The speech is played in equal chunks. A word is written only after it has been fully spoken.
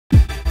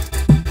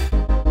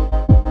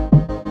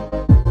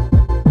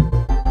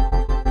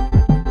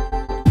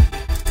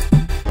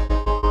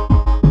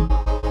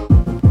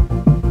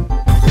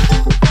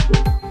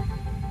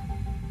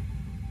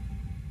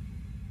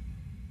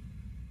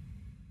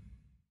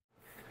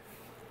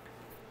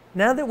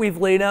Now that we've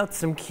laid out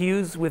some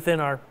cues within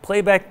our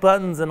playback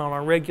buttons and on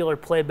our regular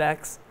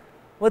playbacks,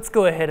 let's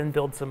go ahead and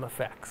build some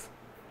effects.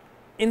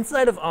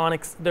 Inside of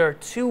Onyx, there are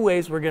two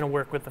ways we're going to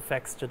work with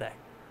effects today.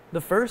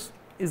 The first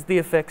is the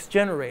effects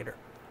generator,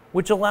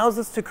 which allows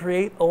us to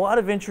create a lot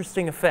of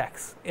interesting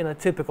effects in a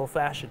typical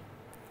fashion.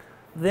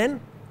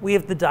 Then we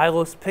have the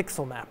Dylos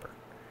pixel mapper.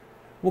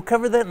 We'll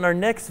cover that in our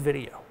next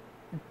video.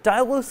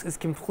 Dylos is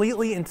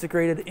completely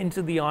integrated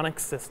into the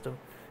Onyx system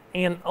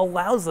and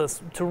allows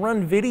us to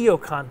run video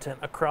content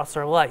across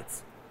our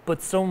lights,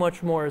 but so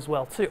much more as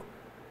well too.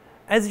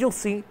 As you'll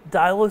see,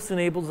 Dylos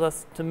enables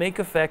us to make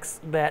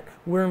effects that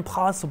were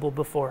impossible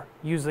before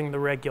using the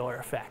regular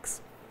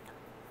effects.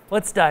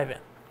 Let's dive in.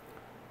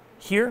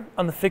 Here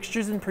on the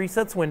Fixtures and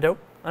Presets window,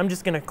 I'm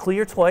just going to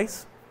clear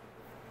twice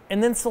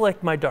and then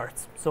select my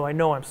darts so I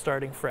know I'm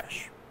starting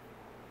fresh.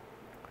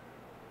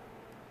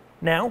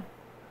 Now,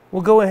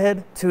 we'll go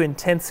ahead to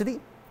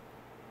Intensity,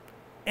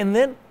 and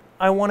then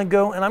I want to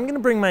go, and I'm going to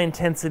bring my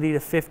intensity to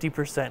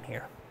 50%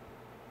 here.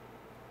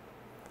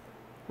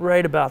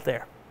 Right about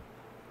there.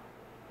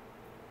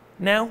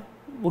 Now,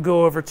 we'll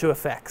go over to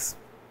Effects.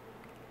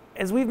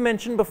 As we've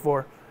mentioned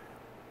before,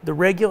 the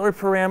regular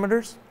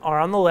parameters are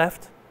on the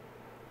left.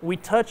 We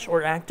touch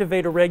or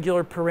activate a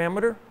regular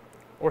parameter,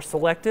 or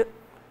select it,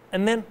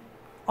 and then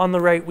on the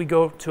right we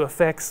go to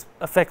Effects,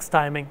 Effects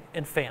Timing,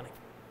 and Fanning.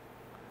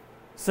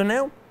 So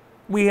now,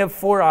 we have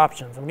four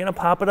options. I'm going to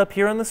pop it up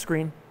here on the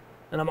screen,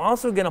 and I'm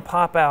also going to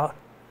pop out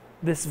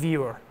this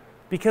viewer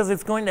because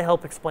it's going to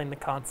help explain the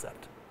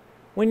concept.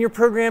 When you're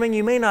programming,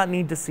 you may not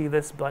need to see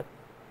this, but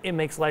it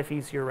makes life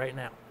easier right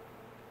now.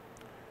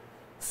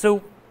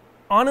 So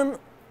on an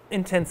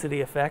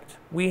intensity effect,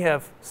 we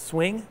have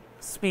swing,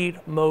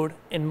 speed, mode,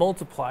 and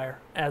multiplier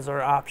as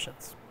our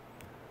options.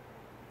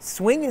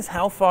 Swing is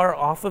how far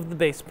off of the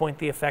base point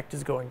the effect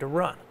is going to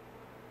run.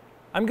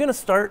 I'm going to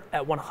start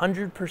at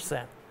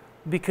 100%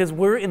 because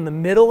we're in the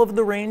middle of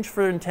the range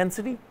for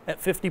intensity at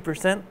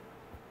 50%,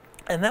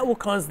 and that will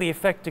cause the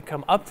effect to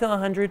come up to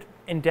 100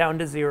 and down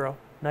to 0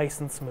 nice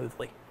and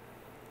smoothly.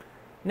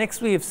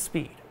 Next we have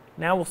speed.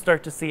 Now we'll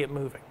start to see it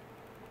moving.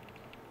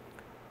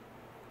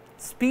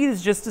 Speed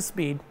is just a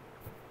speed,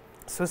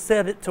 so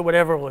set it to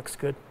whatever looks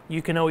good.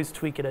 You can always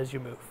tweak it as you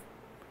move.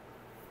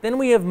 Then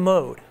we have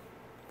mode.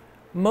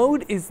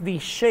 Mode is the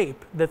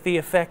shape that the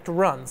effect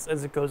runs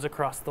as it goes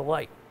across the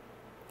light.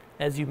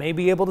 As you may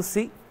be able to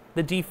see,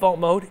 the default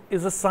mode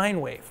is a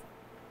sine wave.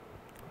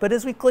 But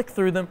as we click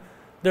through them,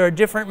 there are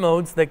different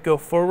modes that go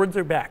forwards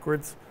or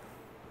backwards,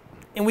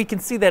 and we can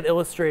see that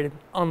illustrated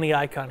on the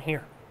icon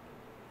here.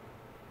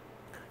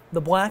 The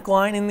black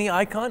line in the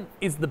icon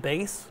is the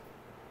base.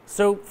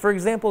 So, for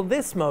example,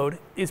 this mode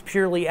is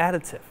purely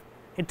additive.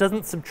 It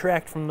doesn't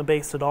subtract from the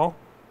base at all,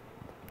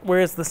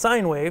 whereas the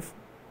sine wave,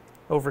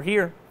 over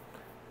here,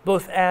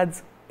 both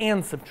adds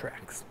and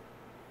subtracts.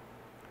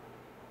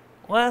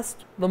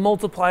 Last, the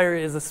multiplier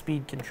is a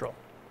speed control.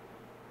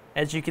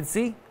 As you can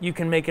see, you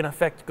can make an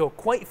effect go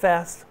quite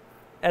fast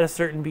at a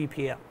certain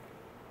BPM.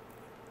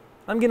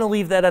 I'm going to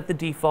leave that at the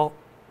default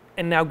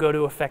and now go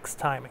to Effects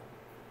Timing.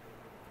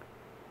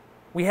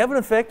 We have an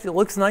effect, it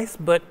looks nice,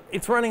 but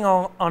it's running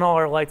on all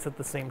our lights at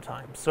the same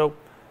time. So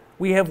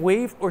we have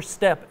wave or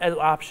step as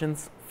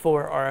options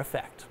for our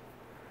effect.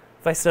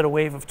 If I set a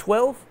wave of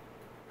 12,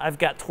 I've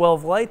got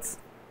 12 lights.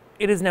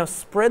 It has now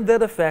spread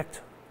that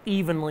effect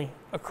evenly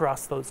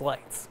across those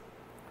lights.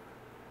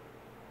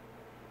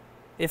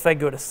 If I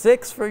go to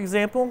 6, for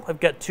example, I've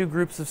got two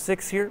groups of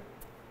 6 here.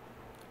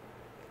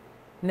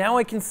 Now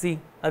I can see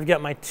I've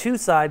got my two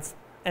sides,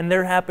 and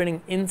they're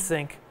happening in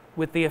sync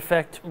with the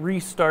effect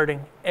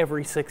restarting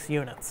every 6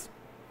 units.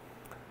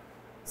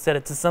 Set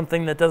it to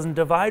something that doesn't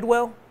divide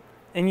well,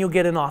 and you'll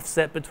get an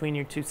offset between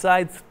your two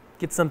sides,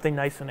 get something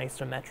nice and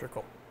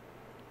asymmetrical.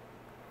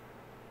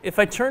 If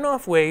I turn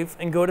off wave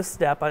and go to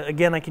step,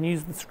 again I can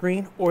use the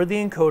screen or the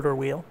encoder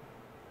wheel,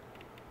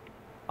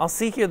 I'll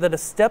see here that a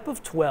step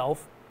of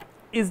 12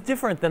 is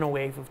different than a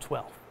wave of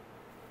 12.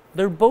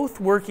 They're both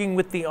working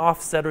with the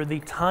offset or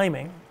the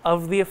timing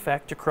of the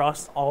effect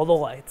across all the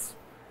lights,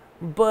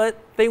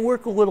 but they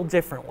work a little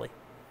differently.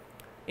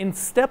 In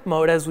step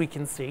mode, as we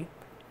can see,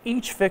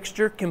 each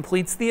fixture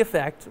completes the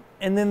effect,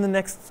 and then the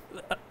next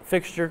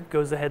fixture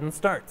goes ahead and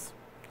starts.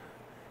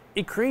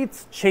 It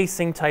creates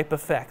chasing type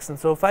effects, and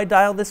so if I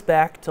dial this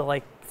back to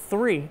like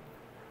 3,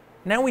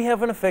 now we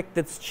have an effect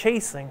that's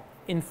chasing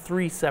in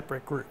 3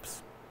 separate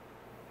groups.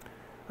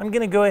 I'm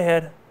going to go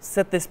ahead,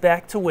 set this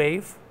back to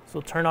wave,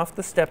 so turn off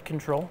the step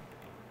control,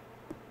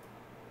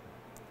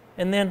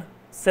 and then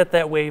set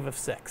that wave of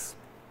 6.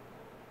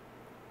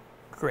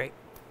 Great.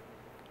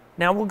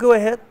 Now we'll go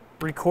ahead,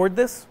 record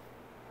this,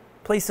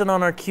 place it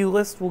on our cue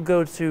list. We'll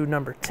go to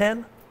number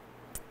 10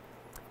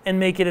 and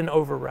make it an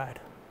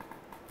override.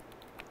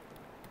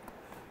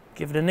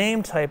 Give it a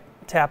name,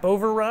 tap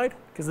override,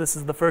 because this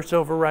is the first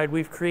override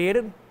we've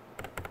created.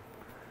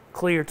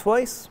 Clear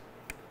twice,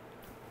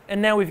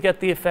 and now we've got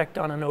the effect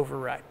on an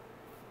override.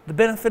 The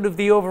benefit of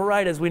the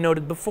override, as we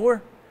noted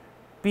before,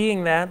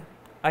 being that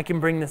I can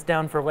bring this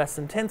down for less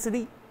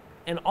intensity,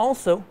 and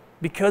also,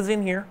 because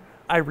in here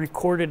I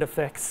recorded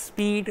effects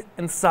speed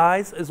and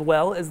size as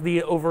well as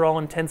the overall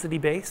intensity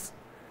base.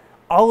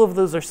 All of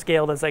those are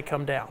scaled as I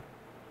come down.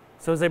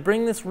 So as I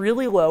bring this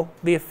really low,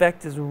 the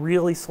effect is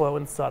really slow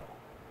and subtle.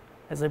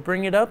 As I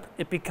bring it up,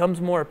 it becomes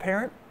more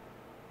apparent,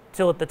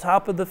 till at the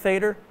top of the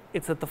fader,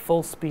 it's at the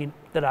full speed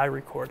that I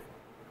recorded.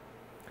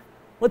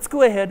 Let's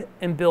go ahead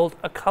and build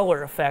a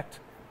color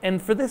effect,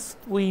 and for this,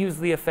 we'll use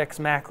the effects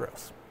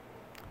macros.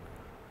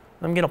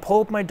 I'm going to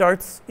pull up my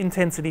darts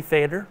intensity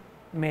fader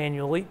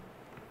manually,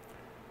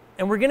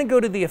 and we're going to go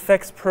to the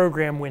effects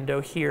program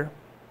window here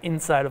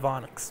inside of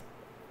Onyx.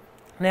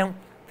 Now,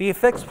 the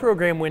effects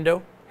program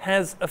window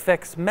has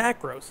effects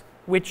macros,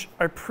 which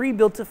are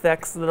pre-built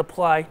effects that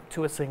apply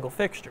to a single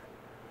fixture.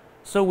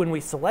 So when we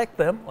select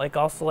them, like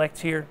I'll select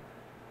here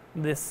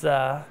this,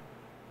 go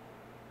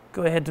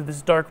ahead to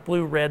this dark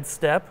blue red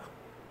step.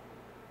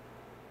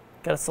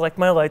 Got to select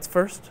my lights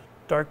first,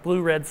 dark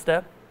blue red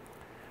step.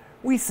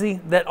 We see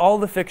that all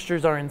the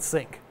fixtures are in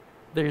sync.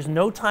 There's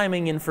no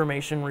timing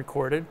information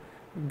recorded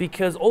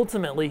because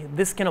ultimately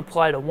this can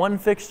apply to one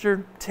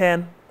fixture,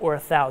 10, or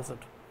 1,000,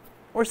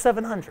 or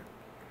 700.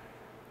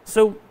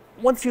 So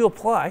once you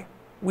apply,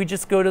 we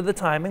just go to the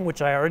timing,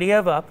 which I already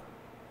have up,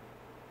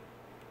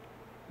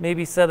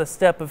 maybe set a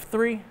step of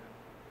 3,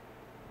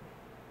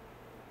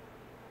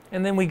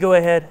 and then we go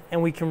ahead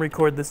and we can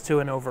record this to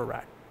an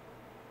override.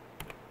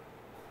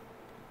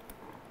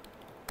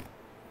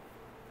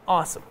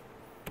 Awesome.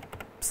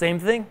 Same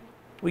thing,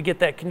 we get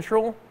that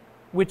control,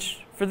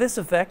 which for this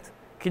effect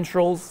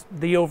controls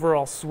the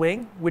overall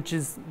swing, which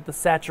is the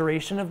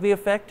saturation of the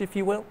effect, if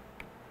you will,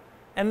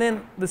 and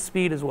then the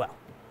speed as well.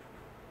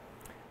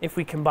 If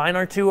we combine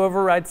our two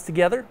overrides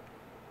together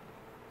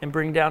and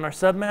bring down our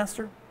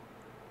submaster,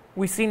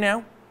 we see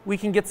now we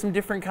can get some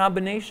different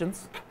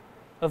combinations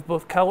of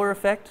both color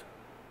effect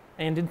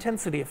and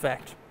intensity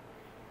effect.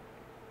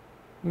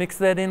 Mix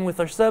that in with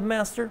our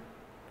submaster,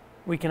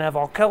 we can have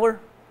all color,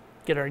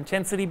 get our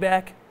intensity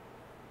back,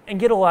 and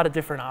get a lot of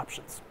different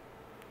options.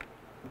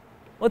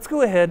 Let's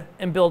go ahead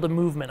and build a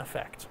movement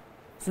effect.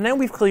 So now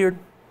we've cleared,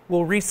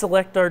 we'll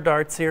reselect our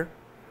darts here.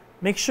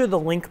 Make sure the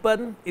link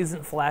button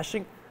isn't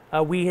flashing.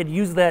 We had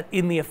used that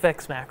in the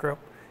effects macro.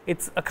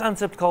 It's a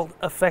concept called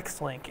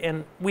effects link,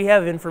 and we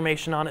have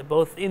information on it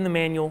both in the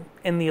manual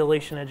and the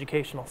Elation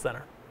Educational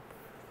Center.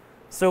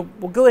 So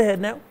we'll go ahead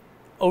now,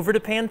 over to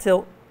pan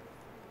tilt,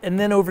 and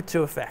then over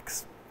to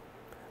effects.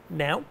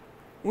 Now,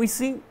 we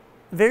see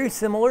very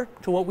similar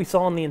to what we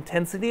saw in the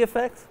intensity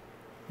effects,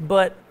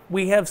 but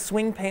we have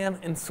swing pan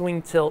and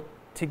swing tilt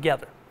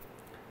together.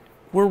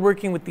 We're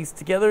working with these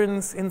together in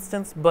this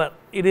instance, but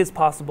it is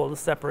possible to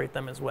separate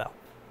them as well.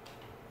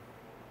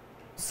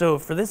 So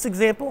for this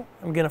example,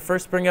 I'm going to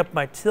first bring up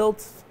my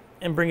tilt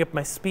and bring up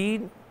my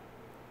speed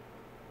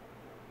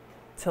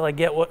till I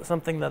get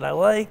something that I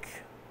like.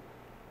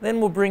 Then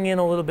we'll bring in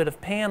a little bit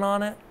of pan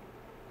on it.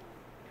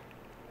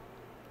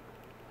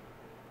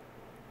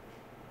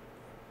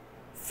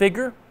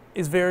 Figure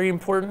is very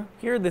important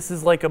here. This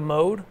is like a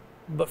mode,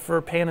 but for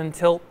pan and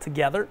tilt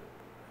together.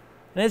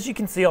 And as you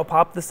can see, I'll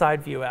pop the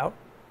side view out.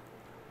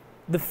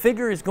 The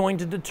figure is going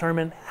to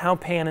determine how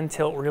pan and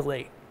tilt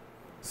relate.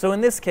 So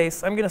in this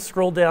case, I'm going to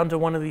scroll down to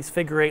one of these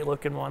figure 8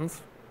 looking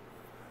ones.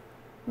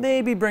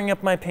 Maybe bring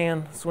up my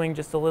pan swing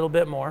just a little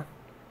bit more.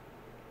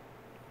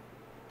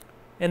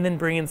 And then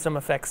bring in some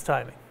effects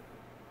timing.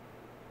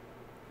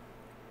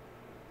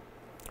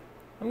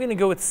 I'm going to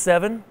go with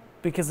 7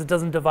 because it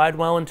doesn't divide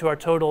well into our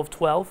total of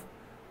 12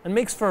 and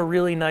makes for a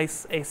really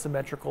nice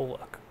asymmetrical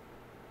look.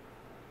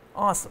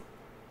 Awesome.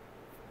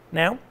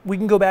 Now we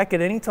can go back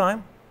at any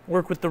time,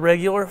 work with the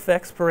regular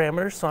effects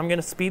parameters. So I'm going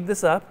to speed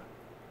this up.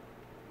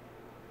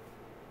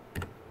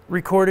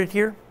 Record it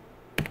here,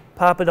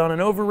 pop it on an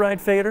override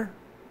fader,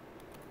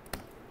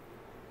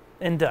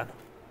 and done.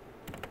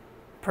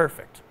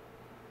 Perfect.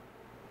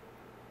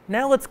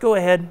 Now let's go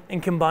ahead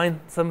and combine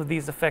some of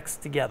these effects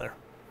together.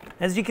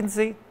 As you can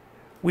see,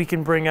 we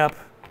can bring up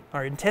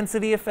our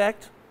intensity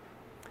effect,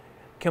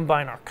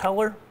 combine our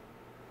color,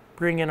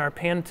 bring in our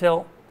pan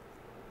tilt,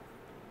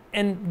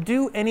 and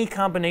do any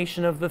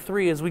combination of the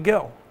three as we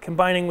go,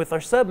 combining with our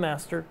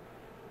submaster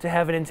to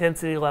have an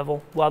intensity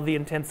level while the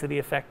intensity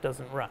effect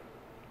doesn't run.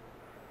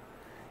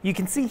 You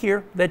can see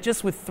here that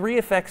just with 3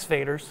 effects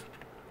faders,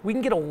 we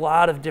can get a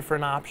lot of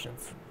different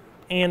options.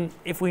 And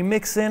if we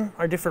mix in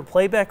our different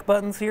playback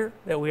buttons here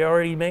that we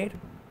already made,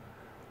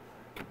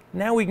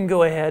 now we can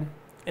go ahead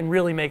and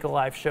really make a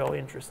live show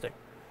interesting.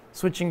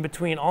 Switching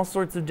between all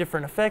sorts of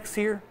different effects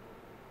here,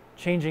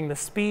 changing the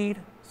speed,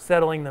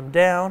 settling them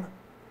down,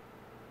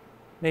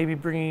 maybe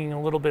bringing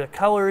a little bit of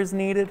color as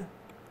needed,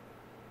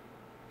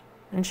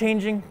 and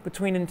changing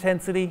between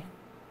intensity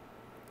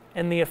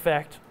and the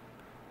effect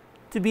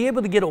to be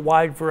able to get a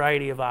wide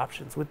variety of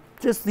options. With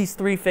just these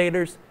 3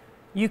 faders,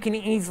 you can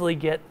easily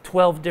get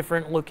 12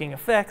 different looking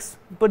effects,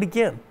 but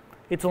again,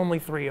 it's only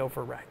 3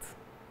 overrides.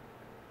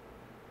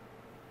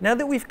 Now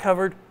that we've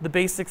covered the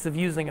basics of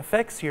using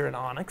effects here in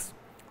Onyx,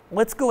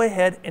 let's go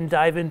ahead and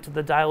dive into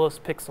the Dylos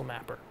Pixel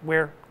Mapper,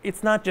 where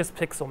it's not just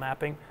pixel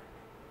mapping,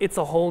 it's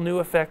a whole new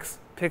effects,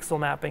 pixel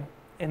mapping,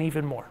 and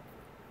even more.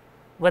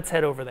 Let's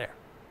head over there.